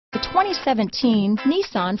2017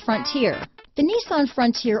 Nissan Frontier. The Nissan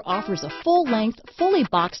Frontier offers a full-length, fully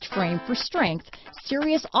boxed frame for strength,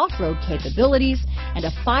 serious off-road capabilities, and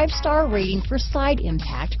a 5-star rating for side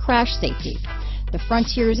impact crash safety. The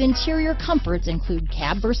Frontier's interior comforts include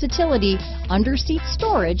cab versatility, under-seat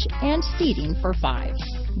storage, and seating for 5.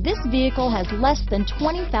 This vehicle has less than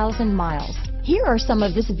 20,000 miles. Here are some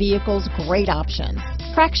of this vehicle's great options: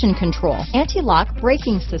 traction control, anti-lock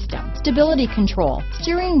braking system, stability control,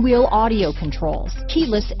 steering wheel audio controls,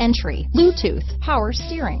 keyless entry, Bluetooth, power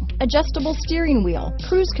steering, adjustable steering wheel,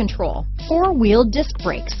 cruise control, 4-wheel disc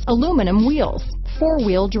brakes, aluminum wheels,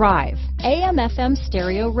 4-wheel drive, AM/FM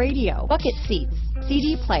stereo radio, bucket seats,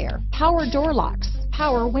 CD player, power door locks,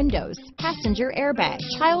 power windows, passenger airbag,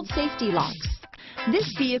 child safety locks.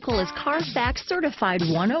 This vehicle is CarFax certified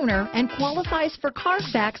one owner and qualifies for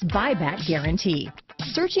CarFax buyback guarantee.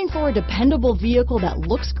 Searching for a dependable vehicle that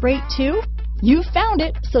looks great too? You found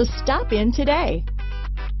it, so stop in today.